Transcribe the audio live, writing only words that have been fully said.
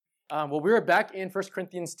Well, we were back in 1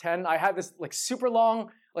 Corinthians 10. I had this super long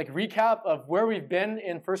recap of where we've been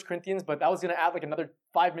in 1 Corinthians, but that was going to add another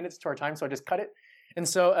 5 minutes to our time, so I just cut it. And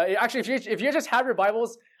so actually, if you just have your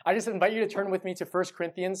Bibles, I just invite you to turn with me to 1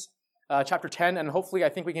 Corinthians chapter 10, and hopefully I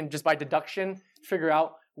think we can just by deduction figure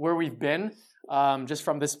out where we've been just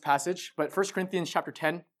from this passage. But 1 Corinthians chapter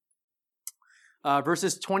 10,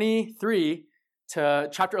 verses 23 to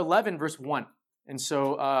chapter 11, verse 1. And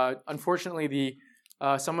so unfortunately,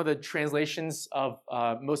 some of the translations of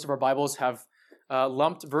most of our Bibles have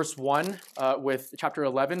lumped verse 1 with chapter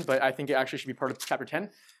 11, but I think it actually should be part of chapter 10,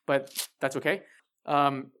 but that's okay.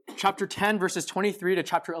 Chapter 10, verses 23 to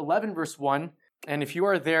chapter 11, verse 1, and if you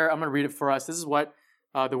are there, I'm going to read it for us. This is what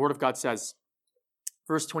the Word of God says.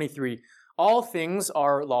 Verse 23, all things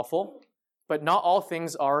are lawful, but not all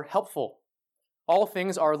things are helpful. All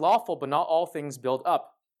things are lawful, but not all things build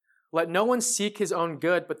up. Let no one seek his own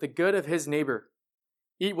good, but the good of his neighbor.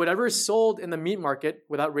 Eat whatever is sold in the meat market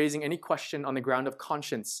without raising any question on the ground of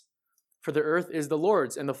conscience. For the earth is the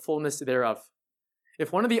Lord's and the fullness thereof.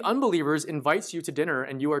 If one of the unbelievers invites you to dinner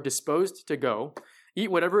and you are disposed to go,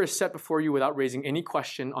 eat whatever is set before you without raising any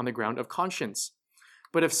question on the ground of conscience.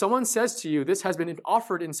 But if someone says to you, this has been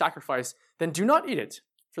offered in sacrifice, then do not eat it,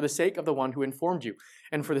 for the sake of the one who informed you,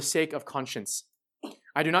 and for the sake of conscience.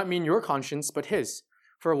 I do not mean your conscience, but his.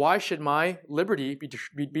 For why should my liberty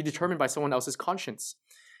be determined by someone else's conscience?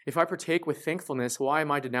 If I partake with thankfulness, why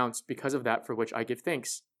am I denounced because of that for which I give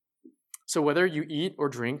thanks? So whether you eat or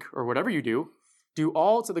drink or whatever you do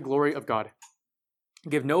all to the glory of God.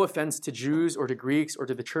 Give no offense to Jews or to Greeks or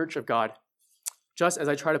to the church of God, just as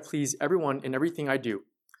I try to please everyone in everything I do,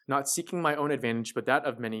 not seeking my own advantage, but that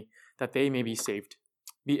of many, that they may be saved.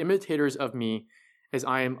 Be imitators of me as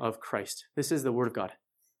I am of Christ. This is the word of God.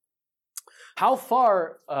 How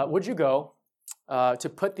far would you go to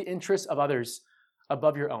put the interests of others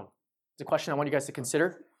above your own? It's a question I want you guys to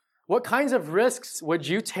consider. What kinds of risks would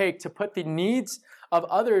you take to put the needs of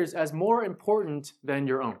others as more important than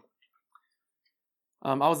your own?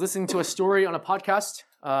 I was listening to a story on a podcast,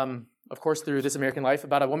 of course through This American Life,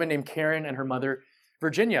 about a woman named Karen and her mother,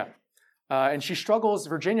 Virginia. And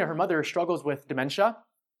Virginia, her mother, struggles with dementia.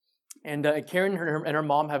 And Karen and her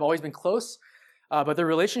mom have always been close, but their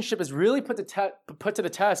relationship is really put to the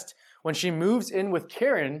test when she moves in with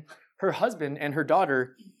Karen, her husband, and her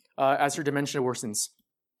daughter as her dementia worsens.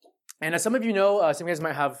 And as some of you know, some of you guys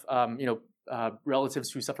might have relatives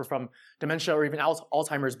who suffer from dementia or even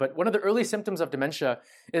Alzheimer's, but one of the early symptoms of dementia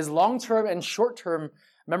is long-term and short-term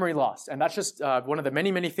memory loss. And that's just one of the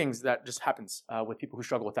many, many things that just happens with people who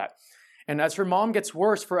struggle with that. And as her mom gets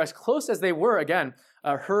worse, for as close as they were, again,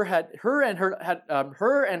 her and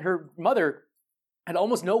her mother had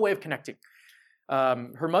almost no way of connecting.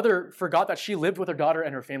 Her mother forgot that she lived with her daughter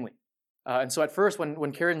and her family. And so at first,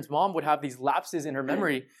 when Karen's mom would have these lapses in her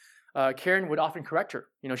memory, Karen would often correct her.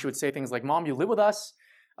 She would say things like, "Mom, you live with us,"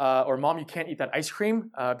 or "Mom, you can't eat that ice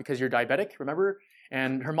cream because you're diabetic, remember?"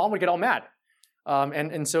 And her mom would get all mad.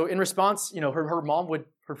 And so in response, her mom would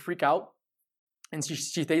freak out. And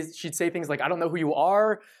she'd say things like, "I don't know who you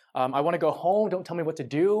are. I want to go home. Don't tell me what to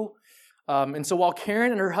do." And so while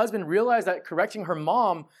Karen and her husband realized that correcting her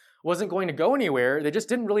mom wasn't going to go anywhere, they just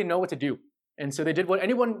didn't really know what to do. And so they did what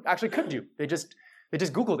anyone actually could do. They just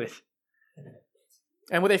Googled it.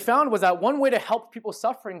 And what they found was that one way to help people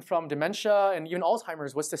suffering from dementia and even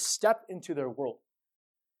Alzheimer's was to step into their world.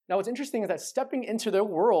 Now, what's interesting is that stepping into their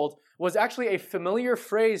world was actually a familiar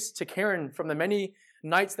phrase to Karen from the many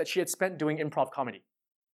nights that she had spent doing improv comedy.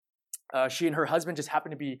 She and her husband just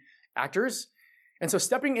happened to be actors. And so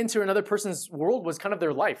stepping into another person's world was kind of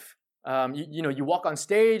their life. You walk on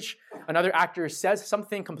stage, another actor says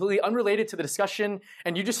something completely unrelated to the discussion,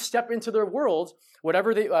 and you just step into their world,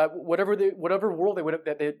 whatever world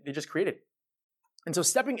they just created. And so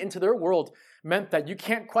stepping into their world meant that you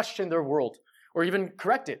can't question their world or even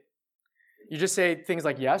correct it. You just say things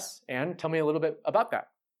like yes, and tell me a little bit about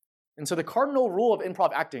that. And so the cardinal rule of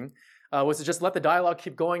improv acting was to just let the dialogue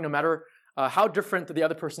keep going no matter how different the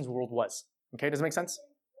other person's world was. Okay, does it make sense?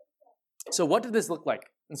 So what did this look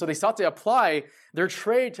like? And so they sought to apply their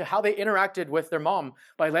trade to how they interacted with their mom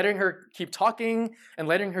by letting her keep talking and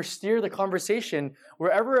letting her steer the conversation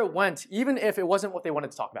wherever it went, even if it wasn't what they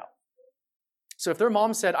wanted to talk about. So if their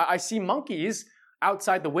mom said, I see monkeys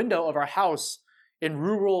outside the window of our house in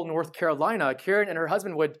rural North Carolina, Karen and her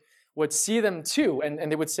husband would see them too,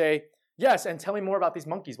 and they would say, yes, and tell me more about these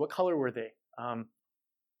monkeys. What color were they?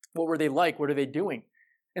 What were they like? What are they doing?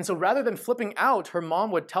 And so rather than flipping out, her mom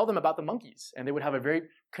would tell them about the monkeys, and they would have a very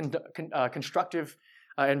constructive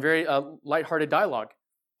and very lighthearted dialogue.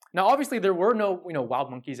 Now, obviously, there were no wild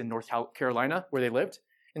monkeys in North Carolina where they lived,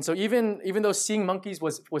 And so even though seeing monkeys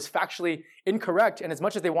was factually incorrect, and as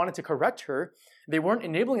much as they wanted to correct her, they weren't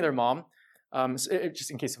enabling their mom.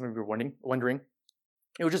 Just in case some of you were wondering,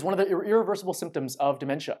 it was just one of the irreversible symptoms of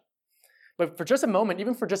dementia. But for just a moment,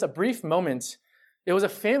 even for just a brief moment, it was a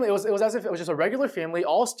family. It was as if it was just a regular family,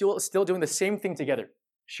 all still doing the same thing together,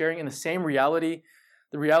 sharing in the same reality,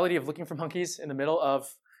 the reality of looking for monkeys in the middle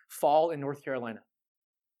of fall in North Carolina.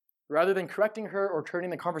 Rather than correcting her or turning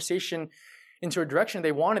the conversation into a direction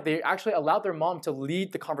they wanted, they actually allowed their mom to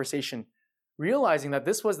lead the conversation, realizing that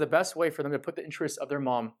this was the best way for them to put the interests of their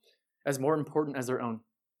mom as more important as their own,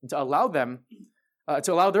 and to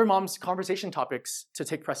allow their mom's conversation topics to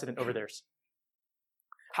take precedent over theirs.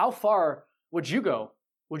 How far would you go?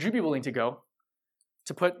 Would you be willing to go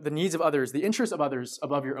to put the needs of others, the interests of others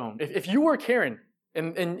above your own? If you were Karen,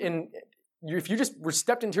 and if you just were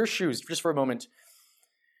stepped into her shoes just for a moment,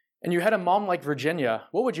 and you had a mom like Virginia,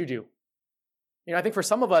 what would you do? I think for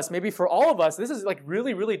some of us, maybe for all of us, this is like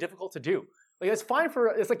really, really difficult to do. Like it's fine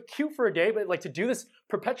it's like cute for a day, but like to do this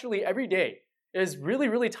perpetually every day is really,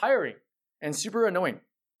 really tiring and super annoying.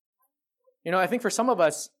 I think for some of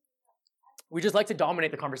us, we just like to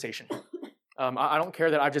dominate the conversation. I don't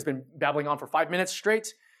care that I've just been babbling on for 5 minutes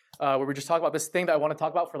straight, where we just talk about this thing that I want to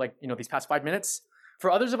talk about for these past 5 minutes.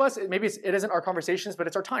 For others of us, maybe it isn't our conversations, but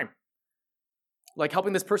it's our time. Like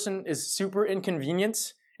helping this person is super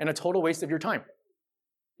inconvenient and a total waste of your time.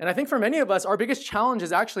 And I think for many of us, our biggest challenge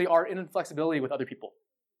is actually our inflexibility with other people.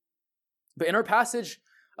 But in our passage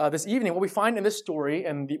this evening, what we find in this story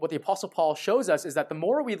and what the Apostle Paul shows us is that the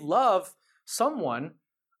more we love someone,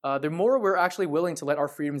 the more we're actually willing to let our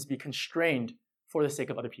freedoms be constrained for the sake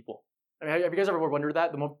of other people. I mean, have you guys ever wondered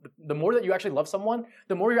that? The more that you actually love someone,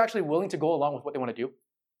 the more you're actually willing to go along with what they want to do.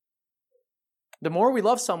 The more we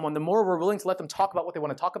love someone, the more we're willing to let them talk about what they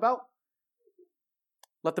want to talk about,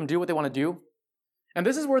 let them do what they want to do. And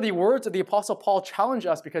this is where the words of the Apostle Paul challenge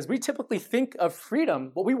us, because we typically think of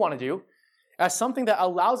freedom, what we want to do, as something that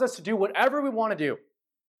allows us to do whatever we want to do.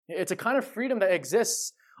 It's a kind of freedom that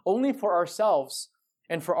exists only for ourselves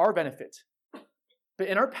and for our benefit. But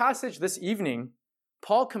in our passage this evening,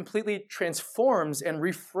 Paul completely transforms and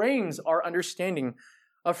reframes our understanding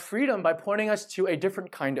of freedom by pointing us to a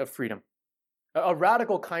different kind of freedom, a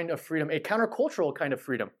radical kind of freedom, a countercultural kind of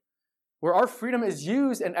freedom, where our freedom is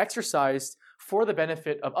used and exercised for the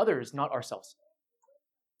benefit of others, not ourselves.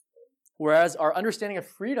 Whereas our understanding of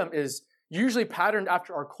freedom is usually patterned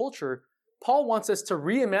after our culture, Paul wants us to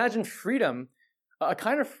reimagine freedom, a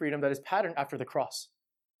kind of freedom that is patterned after the cross,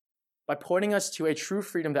 by pointing us to a true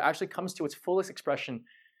freedom that actually comes to its fullest expression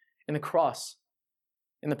in the cross,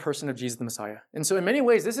 in the person of Jesus the Messiah. And so in many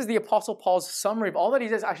ways, this is the Apostle Paul's summary of all that he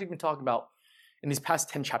has actually been talking about in these past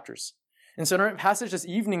 10 chapters. And so in our passage this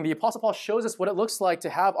evening, the Apostle Paul shows us what it looks like to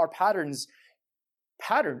have our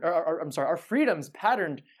our freedoms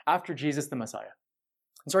patterned after Jesus the Messiah.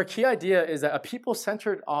 And so our key idea is that a people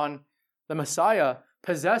centered on the Messiah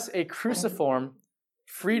possess a cruciform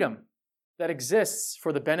freedom that exists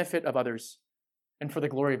for the benefit of others and for the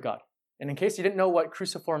glory of God. And in case you didn't know what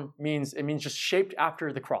cruciform means, it means just shaped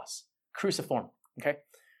after the cross. Cruciform, okay?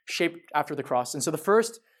 Shaped after the cross. And so the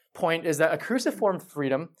first point is that a cruciform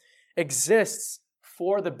freedom exists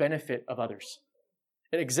for the benefit of others.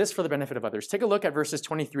 It exists for the benefit of others. Take a look at verses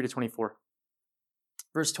 23 to 24.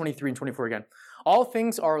 Verse 23 and 24 again. All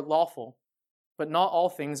things are lawful, but not all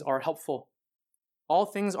things are helpful. All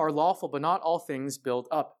things are lawful, but not all things build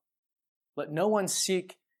up. Let no one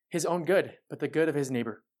seek his own good, but the good of his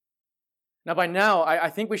neighbor. Now, by now, I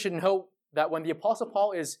think we should know that when the Apostle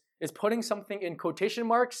Paul is putting something in quotation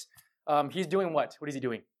marks, he's doing what? What is he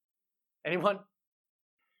doing? Anyone?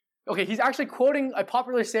 Okay, he's actually quoting a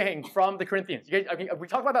popular saying from the Corinthians. We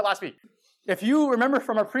talked about that last week. If you remember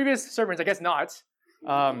from our previous sermons, I guess not,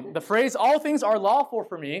 the phrase, all things are lawful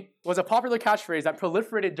for me, was a popular catchphrase that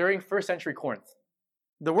proliferated during first century Corinth.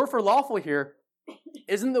 The word for lawful here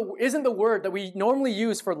isn't the word that we normally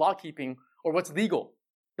use for law keeping or what's legal.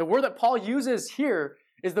 The word that Paul uses here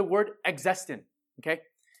is the word exestin, okay,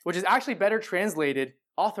 which is actually better translated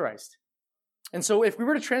authorized. And so if we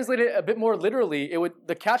were to translate it a bit more literally,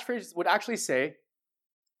 the catchphrase would actually say,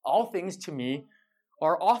 all things to me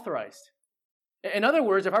are authorized. In other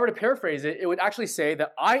words, if I were to paraphrase it, it would actually say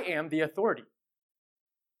that I am the authority.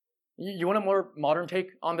 You want a more modern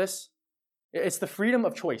take on this? It's the freedom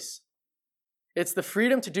of choice. It's the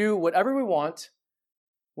freedom to do whatever we want,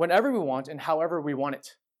 whenever we want, and however we want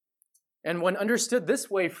it. And when understood this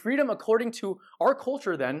way, freedom according to our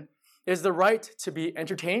culture then is the right to be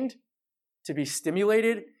entertained, to be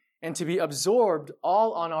stimulated, and to be absorbed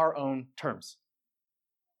all on our own terms.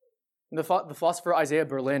 The philosopher Isaiah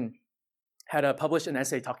Berlin had published an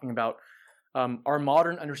essay talking about our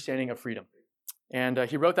modern understanding of freedom. And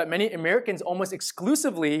he wrote that many Americans almost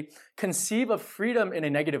exclusively conceive of freedom in a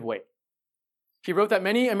negative way. He wrote that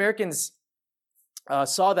many Americans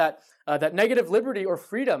saw that negative liberty or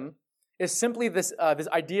freedom is simply this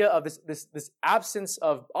idea of this absence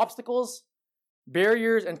of obstacles,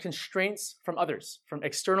 barriers, and constraints from others, from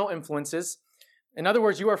external influences. In other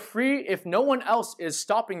words, you are free if no one else is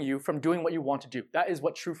stopping you from doing what you want to do. That is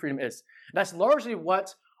what true freedom is. That's largely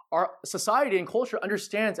what our society and culture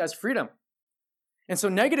understands as freedom. And so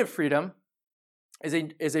negative freedom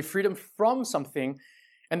is a freedom from something,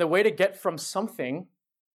 and the way to get from something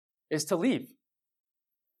is to leave.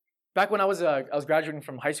 Back when I was graduating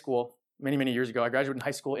from high school many, many years ago, I graduated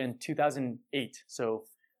high school in 2008. So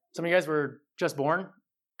some of you guys were just born,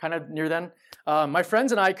 kind of near then. My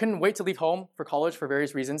friends and I couldn't wait to leave home for college for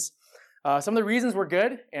various reasons. Some of the reasons were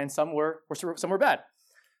good, and some were bad.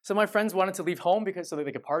 Some of my friends wanted to leave home so that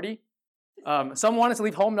they could party. Some wanted to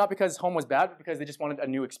leave home not because home was bad, but because they just wanted a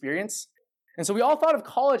new experience. And so we all thought of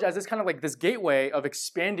college as this kind of like this gateway of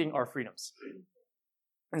expanding our freedoms.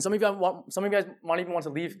 And some of you guys might even want to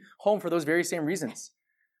leave home for those very same reasons.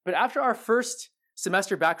 But after our first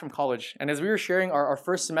semester back from college, and as we were sharing our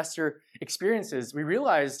first semester experiences, we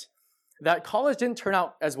realized that college didn't turn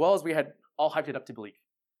out as well as we had all hyped it up to believe.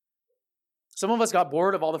 Some of us got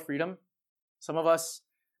bored of all the freedom. Some of us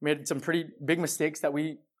made some pretty big mistakes that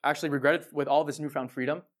we actually regretted with all this newfound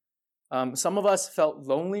freedom. Some of us felt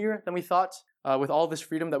lonelier than we thought with all this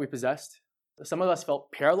freedom that we possessed. Some of us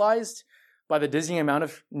felt paralyzed by the dizzying amount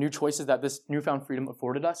of new choices that this newfound freedom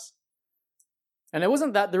afforded us. And it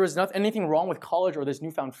wasn't that there was anything wrong with college or this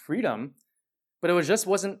newfound freedom, but it just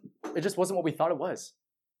wasn't what we thought it was.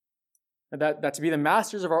 That to be the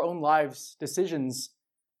masters of our own lives, decisions,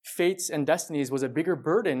 fates, and destinies was a bigger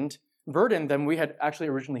burden than we had actually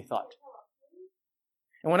originally thought.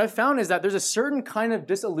 And what I've found is that there's a certain kind of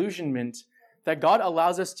disillusionment that God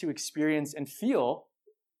allows us to experience and feel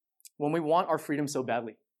when we want our freedom so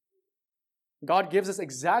badly. God gives us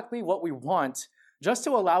exactly what we want just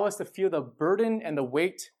to allow us to feel the burden and the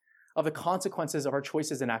weight of the consequences of our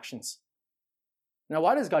choices and actions. Now,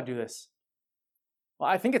 why does God do this? Well,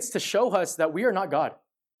 I think it's to show us that we are not God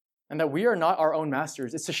and that we are not our own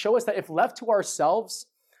masters. It's to show us that if left to ourselves,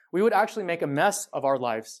 we would actually make a mess of our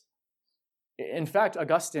lives. In fact,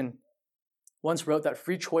 Augustine once wrote that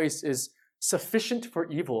free choice is sufficient for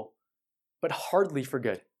evil, but hardly for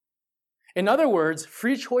good. In other words,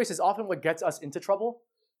 free choice is often what gets us into trouble,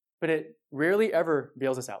 but it rarely ever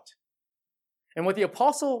bails us out. And what the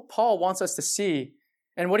Apostle Paul wants us to see,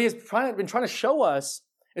 and what he has been trying to show us,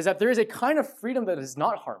 is that there is a kind of freedom that does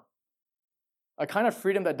not harm. A kind of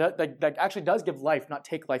freedom that actually does give life, not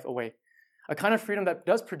take life away. A kind of freedom that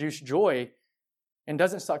does produce joy and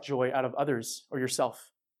doesn't suck joy out of others or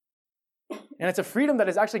yourself. And it's a freedom that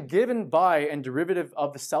is actually given by and derivative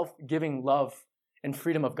of the self-giving love and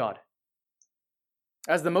freedom of God.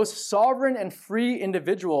 As the most sovereign and free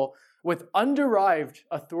individual with underived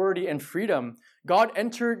authority and freedom, God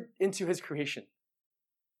entered into his creation.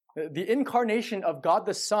 The incarnation of God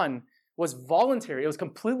the Son was voluntary. It was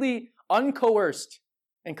completely uncoerced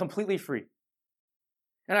and completely free.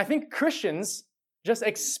 And I think Christians just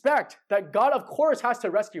expect that God, of course, has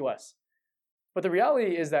to rescue us. But the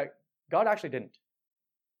reality is that God actually didn't.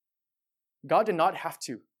 God did not have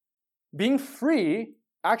to. Being free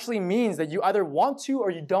actually means that you either want to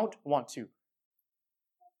or you don't want to.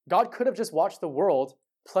 God could have just watched the world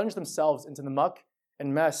plunge themselves into the muck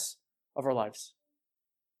and mess of our lives.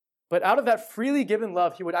 But out of that freely given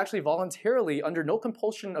love, he would actually voluntarily, under no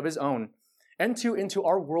compulsion of his own, enter into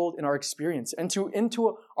our world and our experience,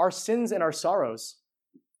 into our sins and our sorrows.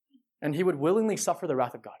 And he would willingly suffer the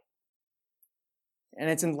wrath of God. And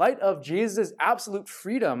it's in light of Jesus' absolute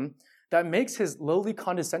freedom that makes his lowly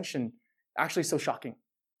condescension actually so shocking.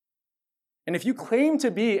 And if you claim to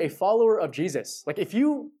be a follower of Jesus, like if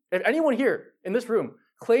anyone here in this room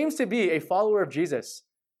claims to be a follower of Jesus,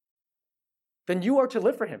 then you are to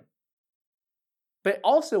live for him. But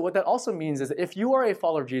also, what that also means is that if you are a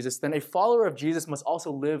follower of Jesus, then a follower of Jesus must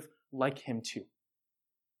also live like him too.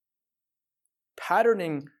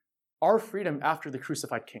 Patterning our freedom after the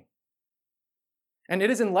crucified King. And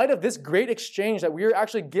it is in light of this great exchange that we are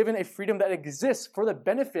actually given a freedom that exists for the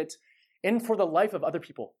benefit and for the life of other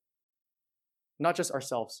people, not just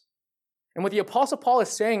ourselves. And what the Apostle Paul is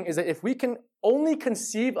saying is that if we can only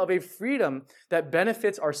conceive of a freedom that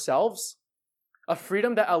benefits ourselves, a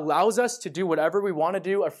freedom that allows us to do whatever we want to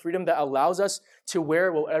do, a freedom that allows us to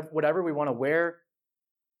wear whatever we want to wear,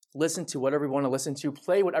 listen to whatever we want to listen to,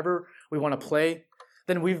 play whatever we want to play,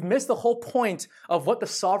 then we've missed the whole point of what the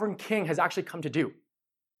sovereign king has actually come to do.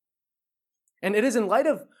 And it is in light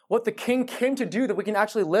of what the king came to do that we can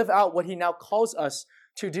actually live out what he now calls us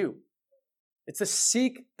to do. It's to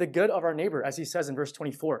seek the good of our neighbor, as he says in verse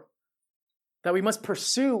 24. That we must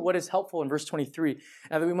pursue what is helpful in verse 23,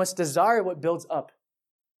 and that we must desire what builds up.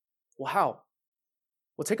 Well, how?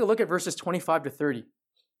 Well, take a look at verses 25 to 30.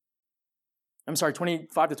 I'm sorry,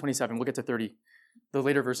 25 to 27. We'll get to 30, the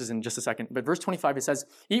later verses in just a second. But verse 25, it says,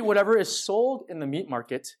 "Eat whatever is sold in the meat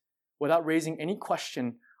market without raising any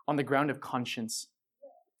question on the ground of conscience.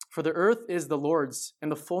 For the earth is the Lord's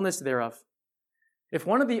and the fullness thereof. If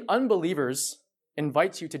one of the unbelievers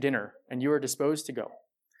invites you to dinner and you are disposed to go,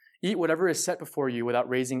 eat whatever is set before you without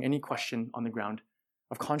raising any question on the ground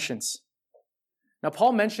of conscience." Now,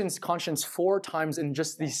 Paul mentions conscience 4 times in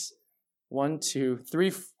just these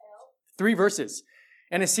 3 verses.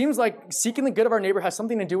 And it seems like seeking the good of our neighbor has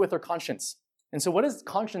something to do with our conscience. And so what does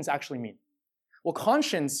conscience actually mean? Well,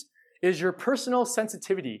 conscience is your personal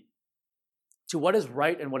sensitivity to what is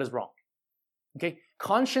right and what is wrong. Okay?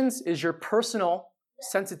 Conscience is your personal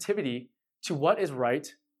sensitivity to what is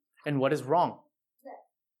right and what is wrong.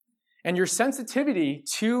 And your sensitivity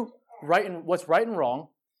to what's right and wrong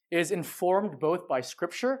is informed both by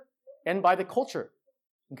Scripture and by the culture.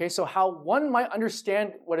 Okay, so how one might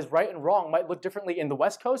understand what is right and wrong might look differently in the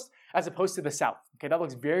West Coast as opposed to the South. Okay, that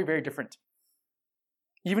looks very, very different.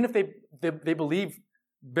 Even if they believe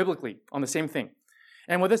biblically on the same thing.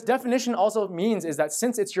 And what this definition also means is that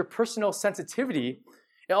since it's your personal sensitivity,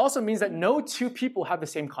 it also means that no 2 people have the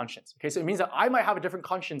same conscience. Okay, so it means that I might have a different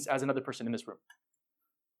conscience as another person in this room.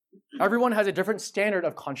 Everyone has a different standard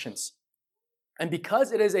of conscience. And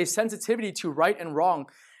because it is a sensitivity to right and wrong,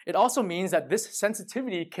 it also means that this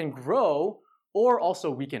sensitivity can grow or also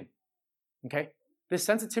weaken. Okay? This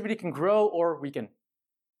sensitivity can grow or weaken.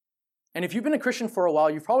 And if you've been a Christian for a while,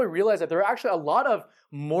 you've probably realized that there are actually a lot of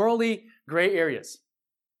morally gray areas.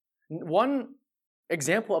 One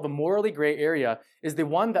example of a morally gray area is the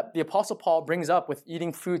one that the Apostle Paul brings up with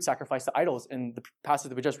eating food sacrificed to idols in the passage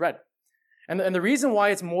that we just read. And the reason why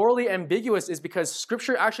it's morally ambiguous is because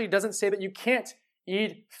Scripture actually doesn't say that you can't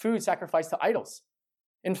eat food sacrificed to idols.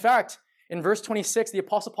 In fact, in verse 26, the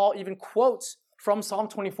Apostle Paul even quotes from Psalm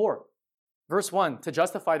 24, verse 1, to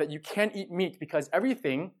justify that you can't eat meat because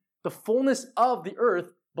everything, the fullness of the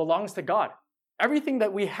earth, belongs to God. Everything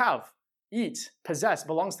that we have, eat, possess,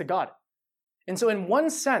 belongs to God. And so in one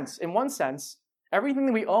sense, everything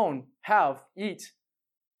that we own, have, eat,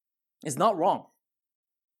 is not wrong.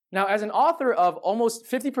 Now, as an author of almost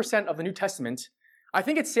 50% of the New Testament, I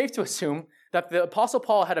think it's safe to assume that the Apostle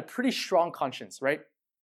Paul had a pretty strong conscience, right?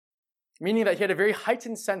 Meaning that he had a very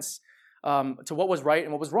heightened sense to what was right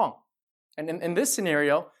and what was wrong. And in this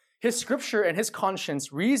scenario, his scripture and his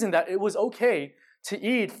conscience reasoned that it was okay to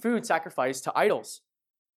eat food sacrificed to idols.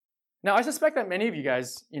 Now, I suspect that many of you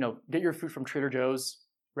guys, get your food from Trader Joe's,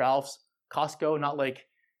 Ralph's, Costco, not like,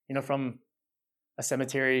 from a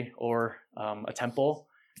cemetery or a temple.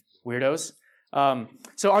 Weirdos.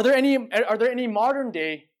 So are there any modern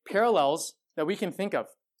day parallels that we can think of?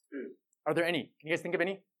 Are there any? Can you guys think of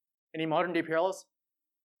any? Any modern day parallels?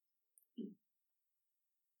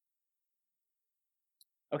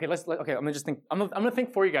 Okay, I'm gonna just think. I'm gonna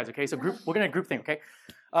think for you guys. Okay, so we're gonna group think. Okay,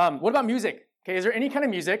 what about music? Okay, is there any kind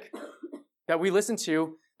of music that we listen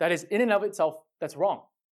to that is in and of itself that's wrong?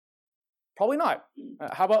 Probably not.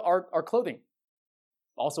 How about our clothing?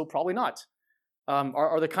 Also, probably not.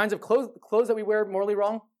 Are the kinds of clothes that we wear morally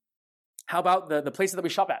wrong? How about the places that we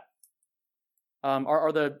shop at? How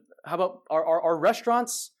about our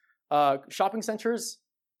restaurants, shopping centers,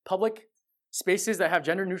 public spaces that have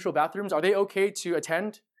gender-neutral bathrooms? Are they okay to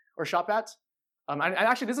attend or shop at? And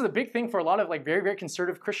actually, this is a big thing for a lot of very, very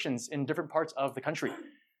conservative Christians in different parts of the country.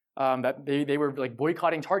 That they were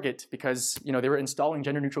boycotting Target because they were installing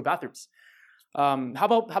gender-neutral bathrooms. How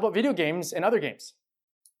about video games and other games?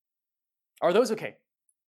 Are those okay?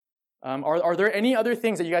 Are there any other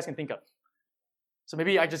things that you guys can think of? So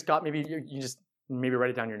maybe you just write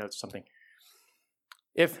it down in your notes or something.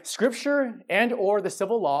 If Scripture and or the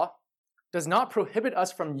civil law does not prohibit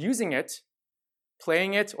us from using it,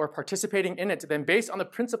 playing it, or participating in it, then based on the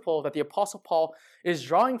principle that the Apostle Paul is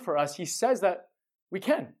drawing for us, he says that we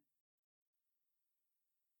can.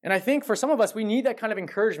 And I think for some of us, we need that kind of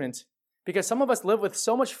encouragement because some of us live with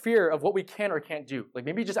so much fear of what we can or can't do.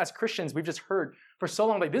 Maybe just as Christians, we've just heard for so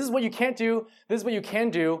long, this is what you can't do, this is what you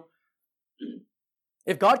can do.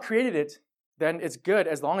 If God created it, then it's good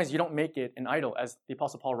as long as you don't make it an idol, as the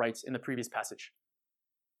Apostle Paul writes in the previous passage.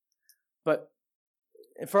 But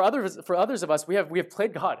for others of us, we have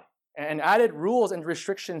played God and added rules and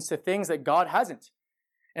restrictions to things that God hasn't.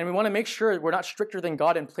 And we want to make sure we're not stricter than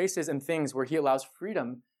God in places and things where he allows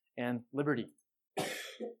freedom and liberty.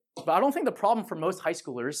 But I don't think the problem for most high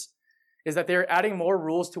schoolers is that they're adding more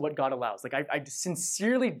rules to what God allows. Like, I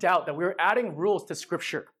sincerely doubt that we're adding rules to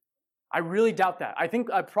Scripture. I really doubt that. I think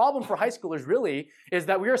a problem for high schoolers really is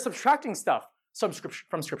that we are subtracting stuff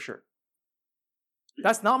from Scripture.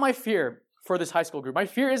 That's not my fear for this high school group. My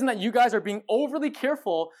fear isn't that you guys are being overly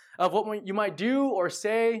careful of what you might do or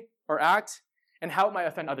say or act and how it might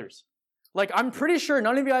offend others. Like, I'm pretty sure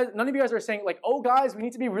none of you guys are saying, like, oh, guys, we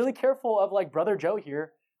need to be really careful of, like, Brother Joe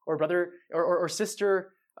here or brother or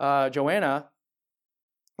sister Joanna.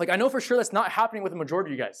 Like, I know for sure that's not happening with the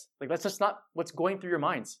majority of you guys. Like, that's just not what's going through your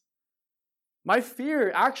minds. My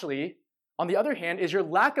fear, actually, on the other hand, is your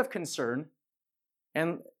lack of concern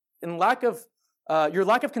and your lack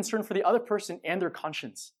of concern for the other person and their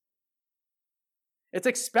conscience. It's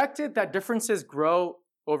expected that differences grow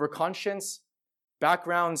over conscience,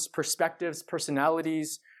 backgrounds, perspectives,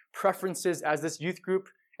 personalities, preferences as this youth group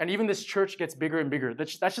and even this church gets bigger and bigger.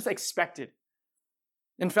 That's just expected.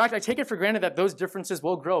 In fact, I take it for granted that those differences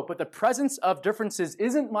will grow, but the presence of differences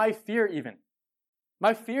isn't my fear even.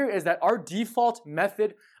 My fear is that our default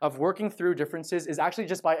method of working through differences is actually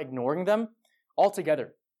just by ignoring them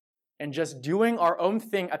altogether and just doing our own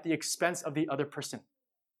thing at the expense of the other person.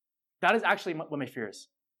 That is actually what my fear is.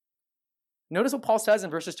 Notice what Paul says in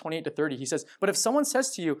verses 28 to 30. He says, "But if someone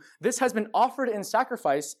says to you, 'This has been offered in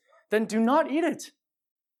sacrifice,' then do not eat it,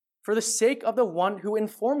 for the sake of the one who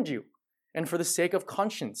informed you, and for the sake of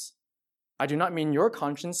conscience. I do not mean your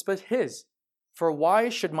conscience, but his. For why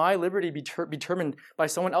should my liberty be determined by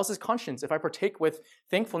someone else's conscience? If I partake with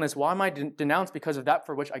thankfulness, why am I denounced because of that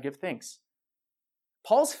for which I give thanks?"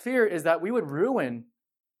 Paul's fear is that we would ruin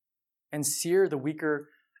and sear the weaker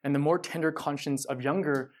and the more tender conscience of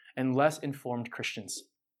younger and less informed Christians.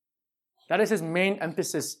 That is his main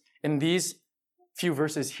emphasis in these few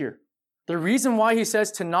verses here. The reason why he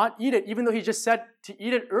says to not eat it, even though he just said to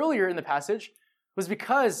eat it earlier in the passage, was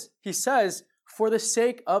because he says, for the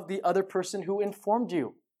sake of the other person who informed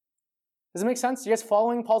you. Does it make sense? You guys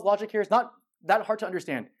following Paul's logic here? It's not that hard to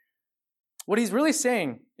understand. What he's really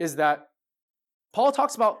saying is that Paul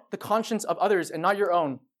talks about the conscience of others and not your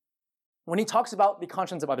own. When he talks about the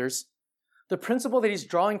conscience of others, the principle that he's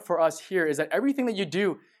drawing for us here is that everything that you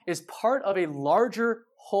do is part of a larger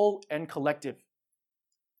whole and collective.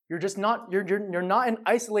 You're not an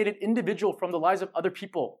isolated individual from the lives of other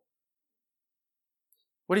people.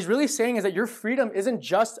 What he's really saying is that your freedom isn't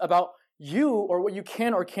just about you or what you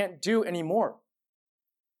can or can't do anymore.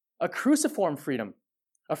 A cruciform freedom,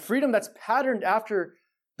 a freedom that's patterned after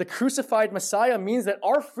the crucified Messiah, means that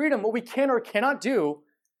our freedom, what we can or cannot do,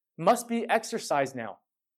 must be exercised now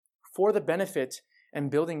for the benefit and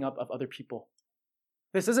building up of other people.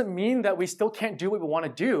 This doesn't mean that we still can't do what we want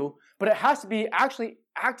to do, but it has to be actually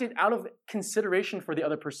acted out of consideration for the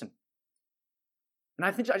other person. And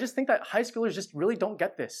I just think that high schoolers just really don't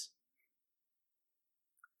get this.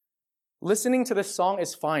 Listening to this song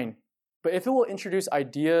is fine, but if it will introduce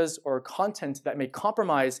ideas or content that may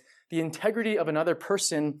compromise the integrity of another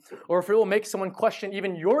person, or if it will make someone question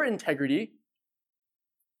even your integrity,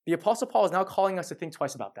 the Apostle Paul is now calling us to think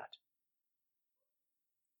twice about that.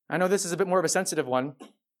 I know this is a bit more of a sensitive one,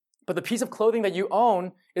 but the piece of clothing that you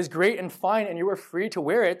own is great and fine and you are free to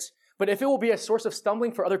wear it, but if it will be a source of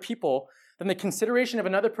stumbling for other people, then the consideration of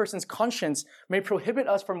another person's conscience may prohibit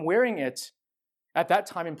us from wearing it at that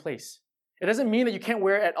time and place. It doesn't mean that you can't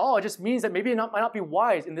wear it at all. It just means that maybe it might not be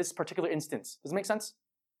wise in this particular instance. Does it make sense?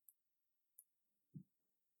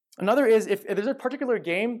 Another is if there's a particular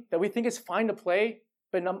game that we think is fine to play,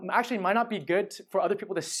 but actually might not be good for other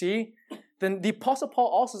people to see, then the Apostle Paul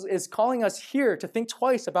also is calling us here to think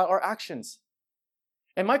twice about our actions.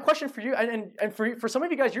 And my question for you, and for some of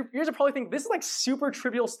you guys, you guys are probably thinking, this is like super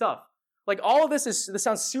trivial stuff. Like all of this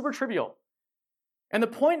sounds super trivial. And the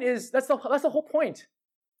point is, that's the whole point.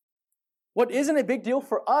 What isn't a big deal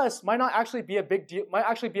for us might actually be a big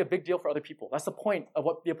deal for other people. That's the point of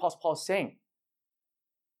what the Apostle Paul is saying.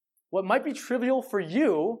 What might be trivial for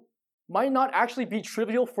you might not actually be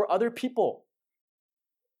trivial for other people.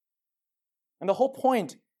 And the whole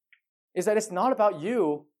point is that it's not about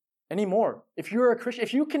you anymore. If you're a Christian,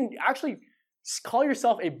 if you can actually call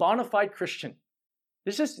yourself a bona fide Christian,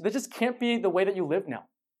 this just can't be the way that you live now.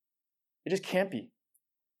 It just can't be.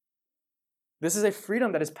 This is a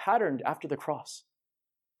freedom that is patterned after the cross.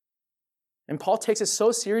 And Paul takes it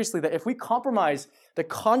so seriously that if we compromise the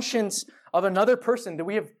conscience of another person, that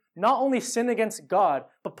we have not only sinned against God,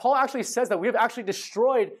 but Paul actually says that we have actually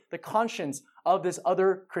destroyed the conscience of this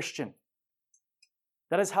other Christian.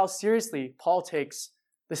 That is how seriously Paul takes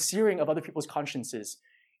the searing of other people's consciences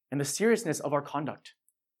and the seriousness of our conduct.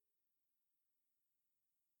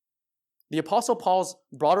 The Apostle Paul's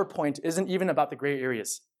broader point isn't even about the gray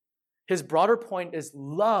areas. His broader point is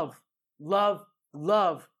love, love,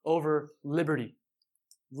 love over liberty.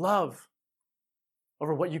 Love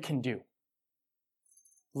over what you can do.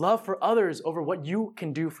 Love for others over what you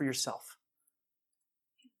can do for yourself.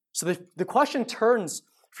 So the question turns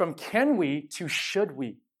from can we to should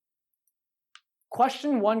we.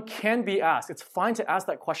 Question 1 can be asked. It's fine to ask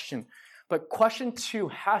that question. But question 2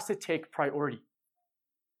 has to take priority.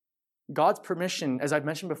 God's permission, as I've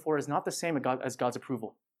mentioned before, is not the same as God's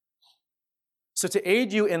approval. So to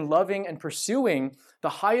aid you in loving and pursuing the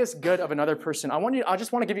highest good of another person, I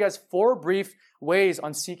just want to give you guys 4 brief ways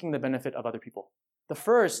on seeking the benefit of other people. The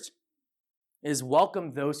first is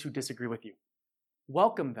welcome those who disagree with you.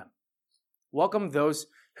 Welcome them. Welcome those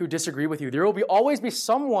who disagree with you. There will always be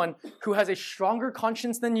someone who has a stronger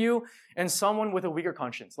conscience than you and someone with a weaker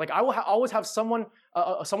conscience. Like I will always have someone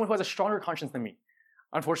who has a stronger conscience than me,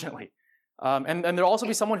 unfortunately. And there'll also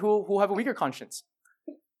be someone who will have a weaker conscience.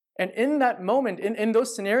 And in that moment, in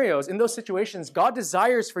those scenarios, in those situations, God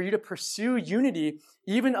desires for you to pursue unity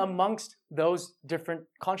even amongst those different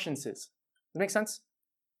consciences. Does that make sense?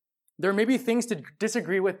 There may be things to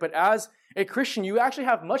disagree with, but as a Christian, you actually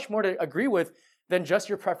have much more to agree with than just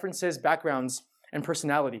your preferences, backgrounds, and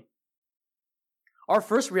personality. Our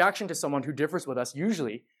first reaction to someone who differs with us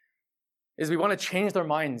usually is we want to change their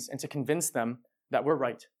minds and to convince them that we're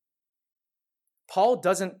right. Paul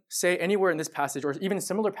doesn't say anywhere in this passage, or even in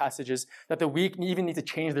similar passages, that the weak even need to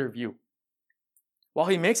change their view. While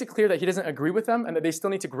he makes it clear that he doesn't agree with them and that they still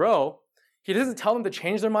need to grow, he doesn't tell them to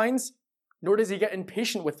change their minds, nor does he get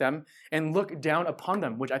impatient with them and look down upon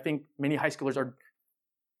them, which I think many high schoolers are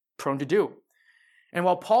prone to do. And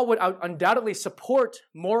while Paul would undoubtedly support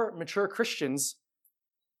more mature Christians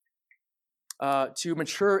to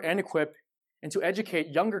mature and equip and to educate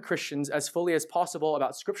younger Christians as fully as possible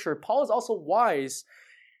about Scripture, Paul is also wise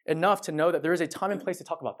enough to know that there is a time and place to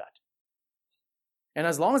talk about that. And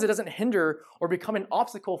as long as it doesn't hinder or become an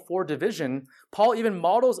obstacle for division, Paul even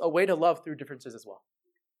models a way to love through differences as well.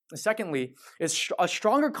 And secondly, a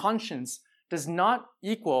stronger conscience does not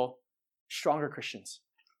equal stronger Christians.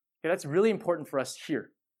 Okay, that's really important for us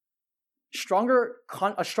here. A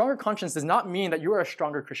stronger conscience does not mean that you are a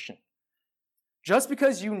stronger Christian. Just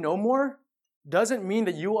because you know more doesn't mean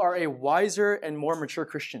that you are a wiser and more mature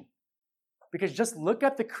Christian. Because just look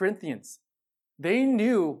at the Corinthians. They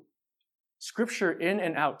knew Scripture in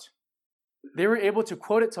and out. They were able to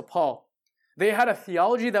quote it to Paul. They had a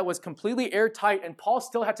theology that was completely airtight, and Paul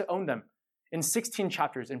still had to own them in 16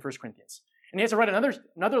 chapters in 1 Corinthians. And he has to write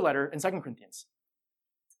another letter in 2 Corinthians.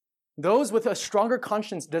 Those with a stronger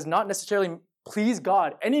conscience does not necessarily please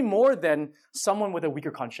God any more than someone with a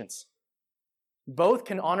weaker conscience. Both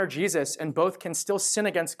can honor Jesus and both can still sin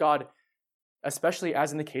against God, especially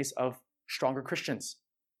as in the case of stronger Christians,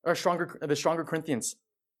 or the stronger Corinthians.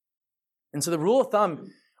 And so the rule of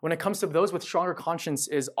thumb when it comes to those with stronger conscience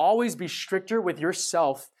is always be stricter with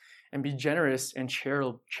yourself and be generous and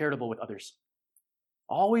charitable with others.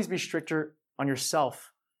 Always be stricter on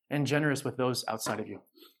yourself and generous with those outside of you.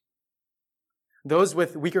 Those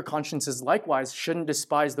with weaker consciences likewise shouldn't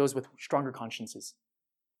despise those with stronger consciences.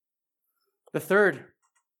 The third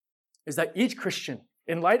is that each Christian,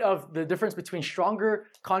 in light of the difference between stronger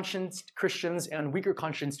conscienced Christians and weaker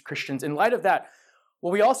conscienced Christians, in light of that,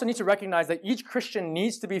 well, we also need to recognize that each Christian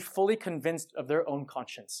needs to be fully convinced of their own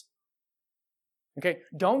conscience. Okay?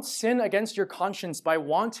 Don't sin against your conscience by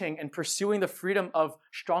wanting and pursuing the freedom of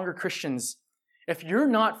stronger Christians if you're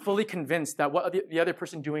not fully convinced that what the other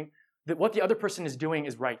person is doing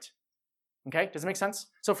is right. Okay? Does it make sense?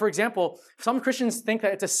 So for example, some Christians think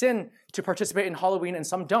that it's a sin to participate in Halloween and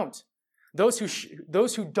some don't. Those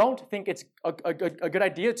who don't think it's a good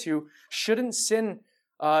idea to shouldn't sin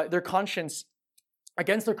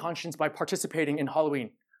against their conscience by participating in Halloween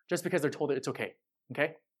just because they're told that it's okay.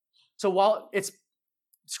 Okay? So while it's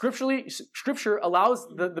Scripture allows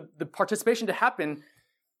the participation to happen,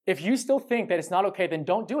 if you still think that it's not okay, then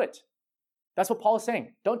don't do it. That's what Paul is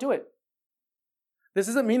saying. Don't do it. This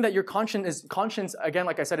doesn't mean that your conscience, again,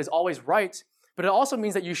 like I said, is always right, but it also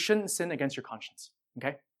means that you shouldn't sin against your conscience.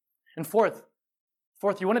 Okay? And fourth,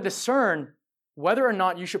 you want to discern whether or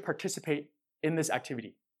not you should participate in this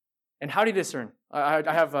activity. And how do you discern? I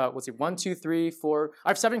have, 1, 2, 3, 4. I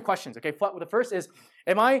have 7 questions. Okay, the first is,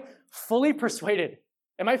 am I fully persuaded?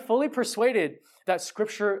 Am I fully persuaded that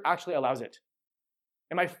Scripture actually allows it?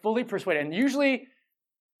 Am I fully persuaded? And usually,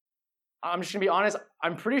 I'm just going to be honest,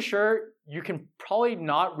 I'm pretty sure you can probably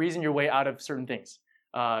not reason your way out of certain things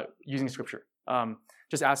using Scripture.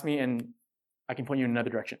 Just ask me, and I can point you in another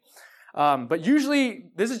direction. But usually,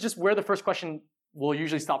 this is just where the first question will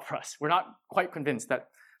usually stop for us. We're not quite convinced that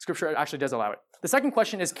Scripture actually does allow it. The second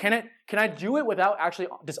question is, can I do it without actually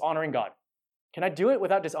dishonoring God? Can I do it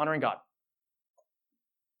without dishonoring God?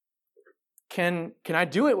 Can I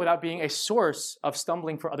do it without being a source of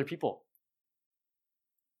stumbling for other people?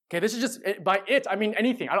 Okay, this is just, by it, I mean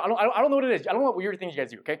anything. I don't know what it is. I don't know what weird things you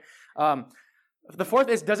guys do, okay? The fourth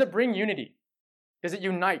is, does it bring unity? Does it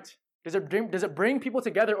unite? Does it bring people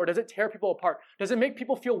together, or does it tear people apart? Does it make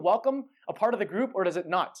people feel welcome, a part of the group, or does it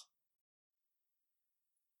not?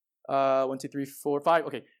 1, 2, 3, 4, 5.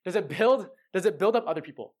 Okay. Does it build up other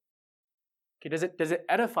people? Okay. Does it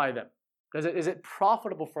edify them? Is it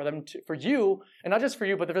profitable for them for you, and not just for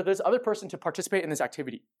you, but for this other person to participate in this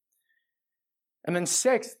activity? And then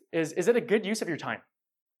sixth is it a good use of your time?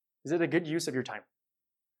 Is it a good use of your time?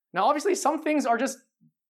 Now, obviously, some things are just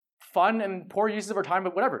fun and poor uses of our time,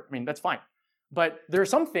 but whatever. I mean, that's fine. But there are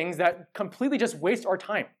some things that completely just waste our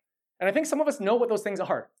time. And I think some of us know what those things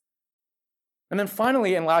are. And then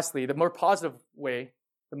finally and lastly, the more positive way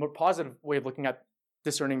of looking at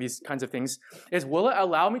discerning these kinds of things is, will it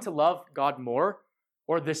allow me to love God more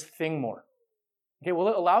or this thing more? Okay, will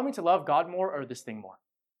it allow me to love God more or this thing more?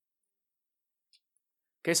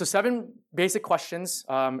 Okay, so 7 basic questions.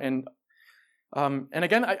 And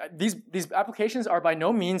again, these applications are by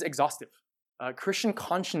no means exhaustive. Christian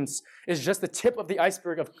conscience is just the tip of the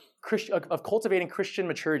iceberg of cultivating Christian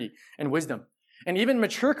maturity and wisdom. And even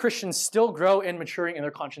mature Christians still grow in maturing in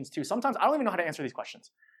their conscience too. Sometimes I don't even know how to answer these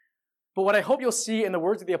questions. But what I hope you'll see in the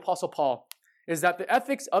words of the Apostle Paul is that the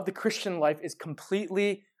ethics of the Christian life is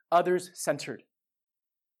completely others-centered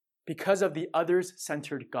because of the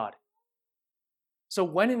others-centered God. So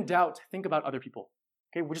when in doubt, think about other people.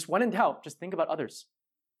 Okay, just when in doubt, just think about others.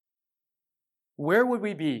 Where would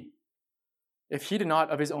we be if he did not,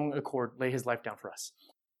 of his own accord, lay his life down for us?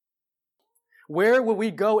 Where would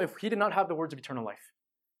we go if he did not have the words of eternal life?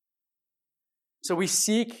 So we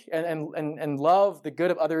seek and love the good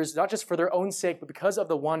of others, not just for their own sake, but because of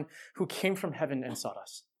the one who came from heaven and sought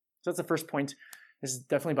us. So that's the first point. This is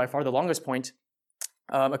definitely by far the longest point.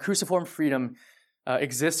 A cruciform freedom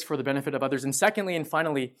exists for the benefit of others. And secondly and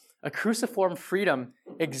finally, a cruciform freedom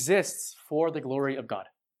exists for the glory of God.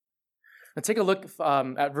 Now take a look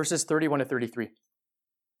at verses 31 to 33.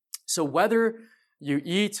 So whether you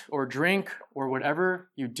eat or drink or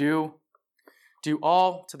whatever you do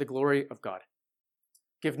all to the glory of God.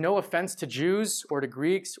 Give no offense to Jews or to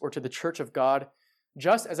Greeks or to the church of God,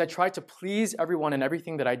 just as I try to please everyone in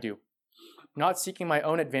everything that I do, not seeking my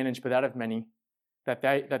own advantage, but that of many,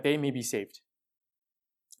 that they may be saved.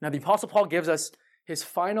 Now the Apostle Paul gives us his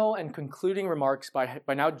final and concluding remarks by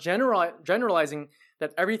now generalizing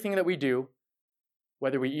that everything that we do,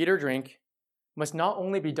 whether we eat or drink, must not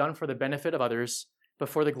only be done for the benefit of others, but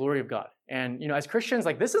for the glory of God. And as Christians,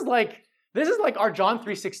 this is like our John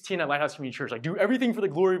 3:16 at Lighthouse Community Church. Like, do everything for the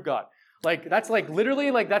glory of God. Like that's like literally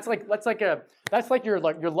like that's like your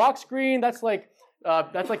lock screen. That's like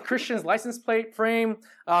Christian's license plate frame.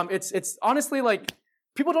 It's honestly like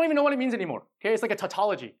people don't even know what it means anymore. Okay, it's like a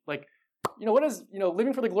tautology. Like, what does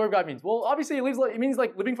living for the glory of God means? Well, obviously it means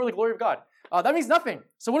like living for the glory of God. That means nothing.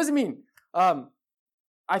 So what does it mean?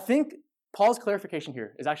 I think Paul's clarification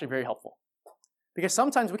here is actually very helpful, because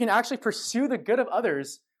sometimes we can actually pursue the good of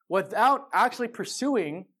others without actually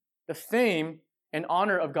pursuing the fame and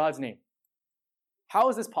honor of God's name. How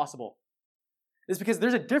is this possible? It's because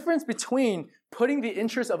there's a difference between putting the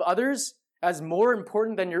interests of others as more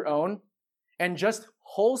important than your own and just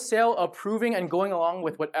wholesale approving and going along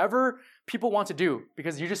with whatever people want to do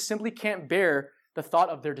because you just simply can't bear the thought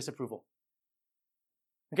of their disapproval.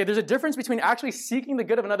 Okay, there's a difference between actually seeking the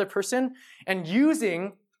good of another person and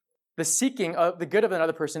using the seeking of the good of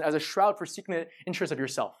another person as a shroud for seeking the interest of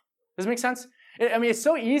yourself. Does it make sense? It's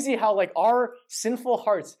so easy how our sinful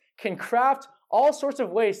hearts can craft all sorts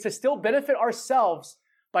of ways to still benefit ourselves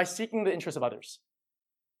by seeking the interest of others.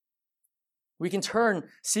 We can turn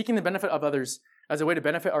seeking the benefit of others as a way to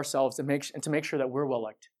benefit ourselves and to make sure that we're well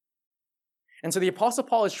liked. And so the Apostle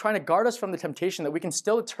Paul is trying to guard us from the temptation that we can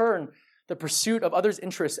still turn the pursuit of others'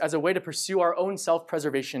 interests as a way to pursue our own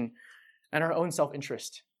self-preservation and our own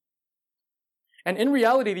self-interest. And in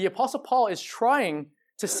reality, the Apostle Paul is trying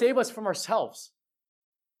to save us from ourselves.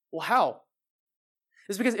 Well, how?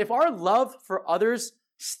 It's because if our love for others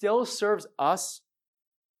still serves us,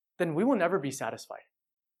 then we will never be satisfied.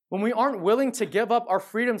 When we aren't willing to give up our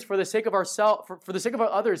freedoms for the sake of ourselves, for the sake of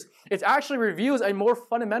our others, it actually reveals a more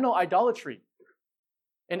fundamental idolatry,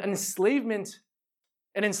 an enslavement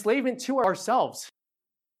to ourselves.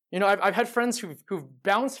 I've had friends who've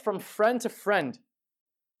bounced from friend to friend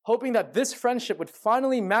hoping that this friendship would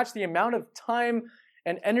finally match the amount of time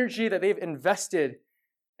and energy that they've invested,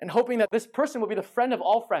 and hoping that this person will be the friend of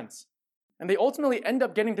all friends. And they ultimately end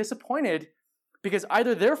up getting disappointed because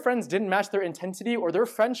either their friends didn't match their intensity or their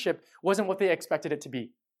friendship wasn't what they expected it to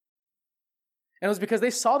be. And it was because they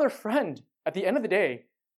saw their friend, at the end of the day,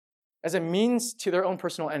 as a means to their own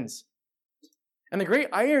personal ends. And the great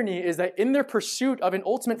irony is that in their pursuit of an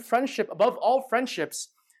ultimate friendship above all friendships,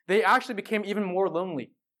 they actually became even more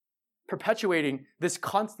lonely, perpetuating this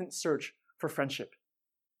constant search for friendship.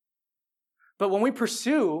 But when we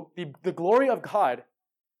pursue the glory of God,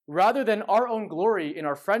 rather than our own glory in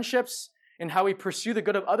our friendships and how we pursue the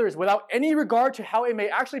good of others without any regard to how it may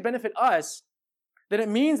actually benefit us, then it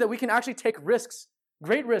means that we can actually take risks,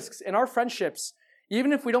 great risks in our friendships,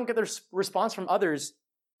 even if we don't get the response from others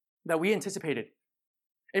that we anticipated.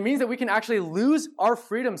 It means that we can actually lose our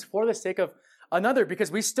freedoms for the sake of another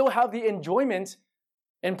because we still have the enjoyment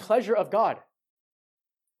and pleasure of God.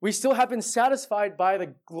 We still have been satisfied by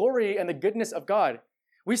the glory and the goodness of God.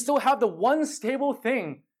 We still have the one stable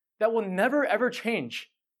thing that will never ever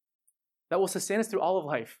change, that will sustain us through all of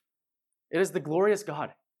life. It is the glorious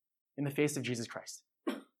God in the face of Jesus Christ.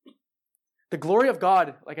 The glory of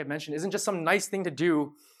God, like I mentioned, isn't just some nice thing to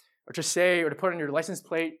do or to say or to put on your license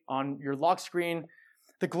plate, on your lock screen.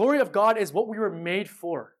 The glory of God is what we were made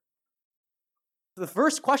for. The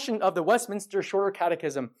first question of the Westminster Shorter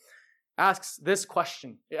Catechism asks this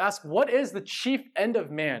question. It asks, what is the chief end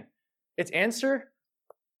of man? Its answer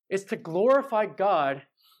is to glorify God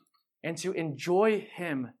and to enjoy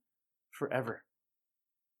Him forever.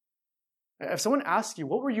 If someone asks you,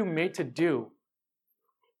 what were you made to do?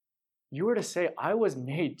 You were to say, I was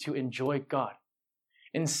made to enjoy God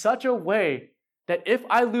in such a way that if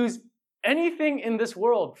I lose anything in this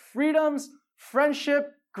world, freedoms,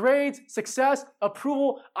 friendship, grades, success,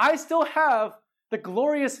 approval, I still have the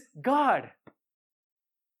glorious God.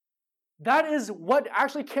 That is what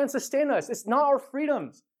actually can sustain us. It's not our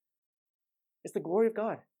freedoms. It's the glory of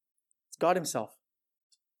God. It's God Himself.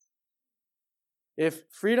 If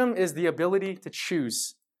freedom is the ability to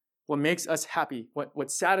choose what makes us happy,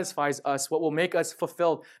 what satisfies us, what will make us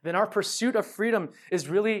fulfilled, then our pursuit of freedom is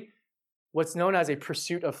really what's known as a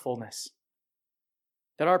pursuit of fullness.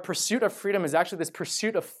 That our pursuit of freedom is actually this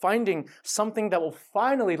pursuit of finding something that will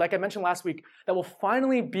finally, like I mentioned last week, that will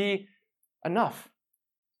finally be enough.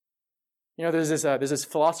 You know, there's this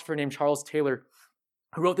philosopher named Charles Taylor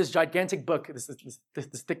who wrote this gigantic book,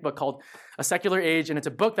 this thick book called A Secular Age, and it's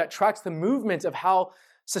a book that tracks the movement of how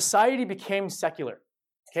society became secular.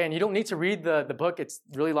 Okay, and you don't need to read the book, it's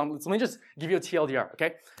really long. Let me just give you a TLDR,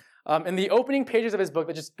 okay? In the opening pages of his book,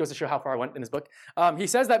 that just goes to show how far I went in his book, he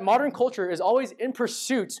says that modern culture is always in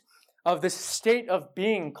pursuit of this state of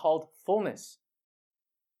being called fullness.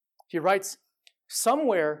 He writes,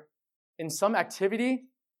 somewhere in some activity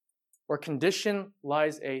or condition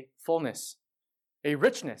lies a fullness, a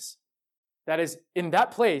richness, that is, in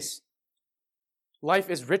that place, life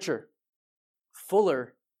is richer,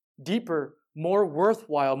 fuller, deeper, more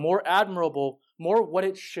worthwhile, more admirable, more what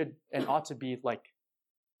it should and ought to be like.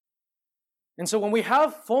 And so when we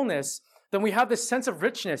have fullness, then we have this sense of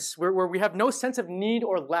richness where we have no sense of need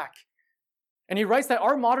or lack. And he writes that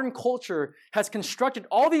our modern culture has constructed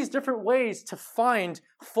all these different ways to find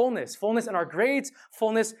fullness. Fullness in our grades,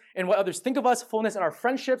 fullness in what others think of us, fullness in our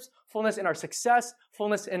friendships, fullness in our success,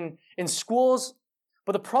 fullness in schools.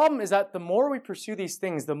 But the problem is that the more we pursue these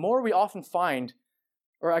things, the more we often find,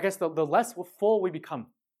 or I guess the less full we become.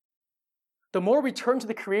 The more we turn to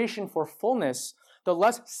the creation for fullness, the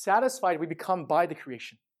less satisfied we become by the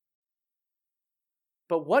creation.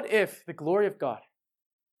 But what if the glory of God,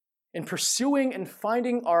 in pursuing and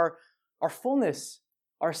finding our fullness,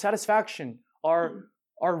 our satisfaction, our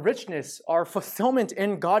richness, our fulfillment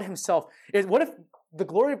in God Himself, what if the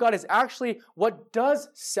glory of God is actually what does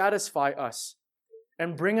satisfy us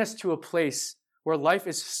and bring us to a place where life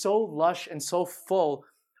is so lush and so full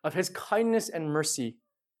of His kindness and mercy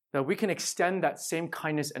that we can extend that same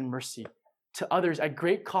kindness and mercy to others at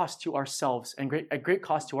great cost to ourselves and at great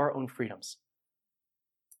cost to our own freedoms.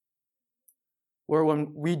 Where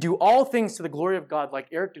when we do all things to the glory of God, like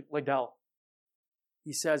Eric Liddell,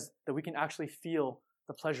 he says that we can actually feel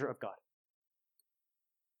the pleasure of God.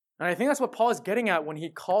 And I think that's what Paul is getting at when he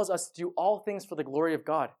calls us to do all things for the glory of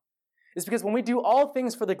God. It's because when we do all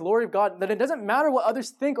things for the glory of God, then it doesn't matter what others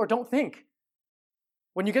think or don't think.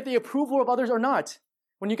 When you get the approval of others or not,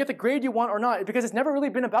 when you get the grade you want or not, because it's never really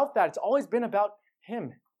been about that. It's always been about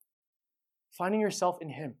Him. Finding yourself in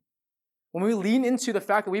Him. When we lean into the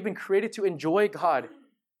fact that we've been created to enjoy God,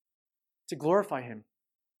 to glorify Him,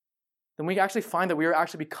 then we actually find that we are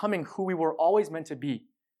actually becoming who we were always meant to be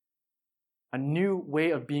a new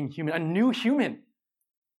way of being human, a new human.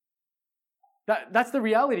 That's the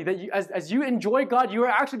reality, that as you enjoy God, you are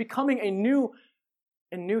actually becoming a new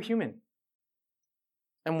human.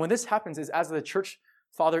 And when this happens, is as the church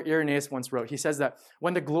father Irenaeus once wrote, he says that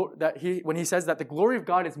when he says that the glory of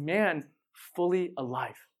God is man fully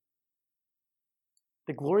alive.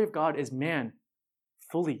 The glory of God is man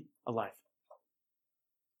fully alive.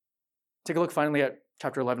 Take a look finally at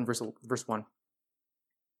chapter 11, verse 1.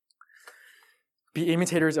 Be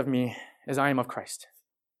imitators of me as I am of Christ.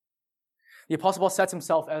 The Apostle Paul sets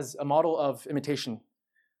himself as a model of imitation,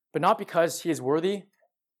 but not because he is worthy,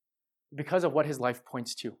 because of what his life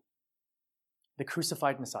points to. The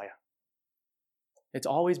crucified Messiah. It's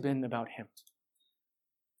always been about him.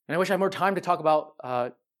 And I wish I had more time to talk about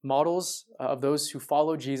models of those who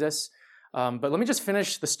follow Jesus, but let me just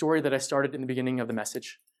finish the story that I started in the beginning of the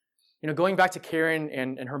message. Going back to Karen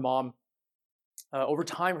and her mom, over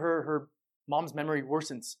time her mom's memory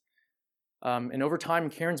worsens. And over time,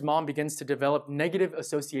 Karen's mom begins to develop negative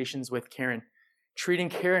associations with Karen, treating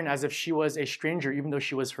Karen as if she was a stranger, even though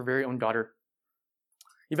she was her very own daughter.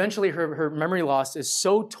 Eventually, her memory loss is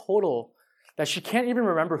so total that she can't even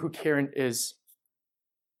remember who Karen is.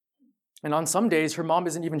 And on some days, her mom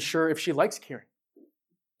isn't even sure if she likes Karen.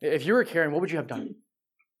 If you were Karen, what would you have done?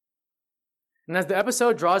 And as the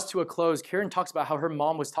episode draws to a close, Karen talks about how her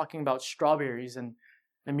mom was talking about strawberries, and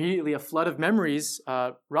immediately a flood of memories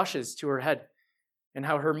rushes to her head, and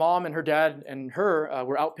how her mom and her dad and her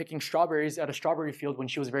were out picking strawberries at a strawberry field when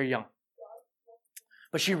she was very young.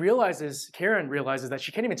 But Karen realizes that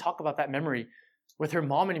she can't even talk about that memory with her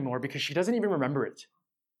mom anymore because she doesn't even remember it.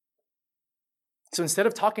 So instead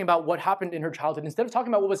of talking about what happened in her childhood, instead of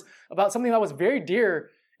talking about something that was very dear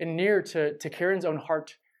and near to Karen's own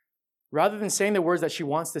heart, rather than saying the words that she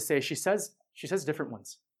wants to say, she says different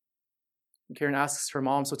ones. And Karen asks her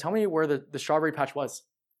mom, so tell me where the strawberry patch was.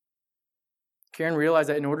 Karen realized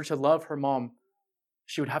that in order to love her mom,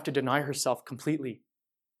 she would have to deny herself completely.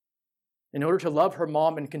 In order to love her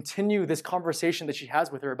mom and continue this conversation that she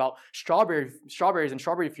has with her about strawberries and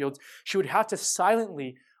strawberry fields, she would have to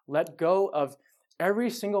silently let go of every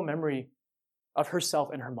single memory of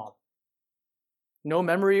herself and her mom. No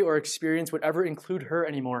memory or experience would ever include her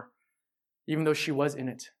anymore, even though she was in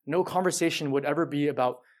it. No conversation would ever be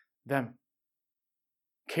about them.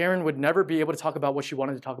 Karen would never be able to talk about what she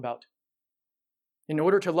wanted to talk about. In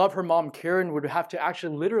order to love her mom, Karen would have to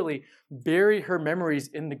actually literally bury her memories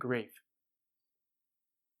in the grave.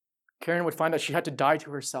 Karen would find that she had to die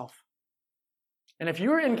to herself. And if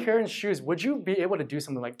you were in Karen's shoes, would you be able to do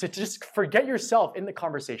something like to just forget yourself in the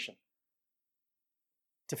conversation?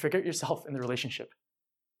 To forget yourself in the relationship?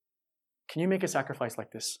 Can you make a sacrifice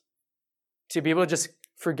like this? To be able to just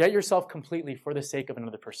forget yourself completely for the sake of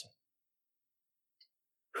another person?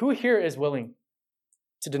 Who here is willing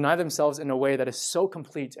to deny themselves in a way that is so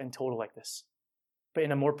complete and total like this, but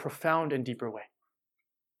in a more profound and deeper way?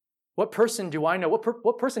 What person do I know?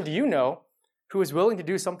 What person do you know who is willing to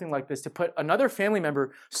do something like this, to put another family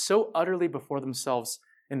member so utterly before themselves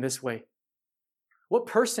in this way? What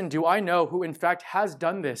person do I know who in fact has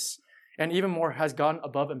done this and even more has gone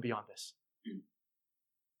above and beyond this?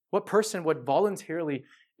 What person would voluntarily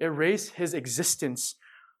erase his existence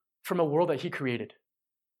from a world that he created?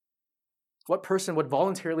 What person would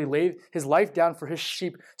voluntarily lay his life down for his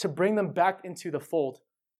sheep to bring them back into the fold?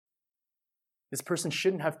 This person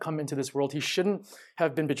shouldn't have come into this world. He shouldn't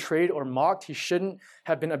have been betrayed or mocked. He shouldn't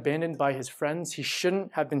have been abandoned by his friends. He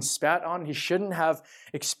shouldn't have been spat on. He shouldn't have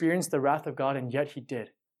experienced the wrath of God, and yet he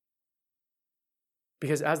did.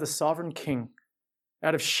 Because as the sovereign king,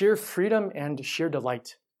 out of sheer freedom and sheer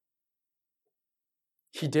delight,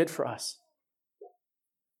 he did for us.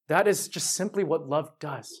 That is just simply what love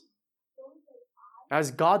does.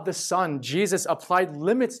 As God the Son, Jesus applied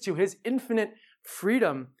limits to his infinite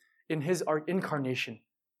freedom in his incarnation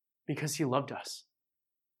because he loved us.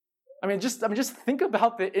 Just think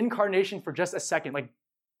about the incarnation for just a second. Like,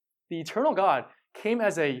 the eternal God came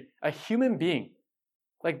as a human being.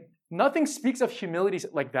 Like, nothing speaks of humility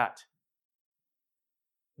like that.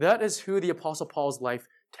 That is who the Apostle Paul's life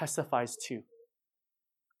testifies to.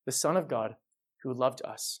 The Son of God who loved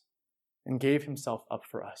us and gave himself up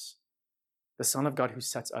for us. The Son of God who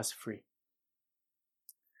sets us free.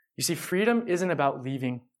 You see, freedom isn't about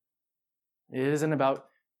leaving. It isn't about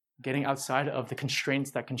getting outside of the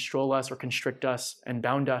constraints that control us or constrict us and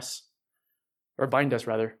bind us.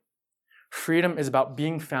 Freedom is about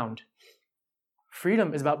being found.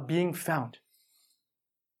 Freedom is about being found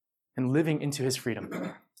and living into his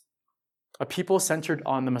freedom. A people centered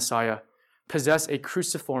on the Messiah possess a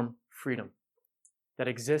cruciform freedom that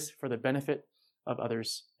exists for the benefit of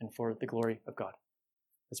others and for the glory of God.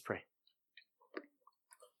 Let's pray.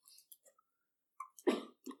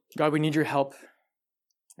 God, we need your help.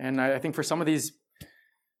 And I think for some of these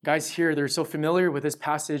guys here, they're so familiar with this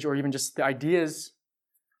passage or even just the ideas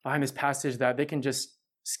behind this passage that they can just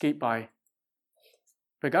skate by.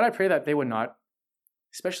 But God, I pray that they would not,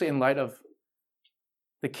 especially in light of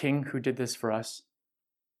the King who did this for us.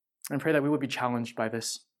 And pray that we would be challenged by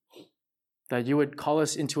this, that you would call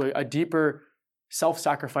us into a deeper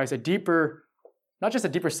self-sacrifice, not just a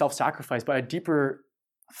deeper self-sacrifice, but a deeper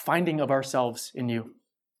finding of ourselves in you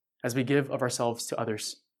as we give of ourselves to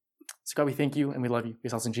others. So God, we thank you and we love you. We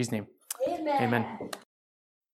ask in Jesus' name. Amen. Amen.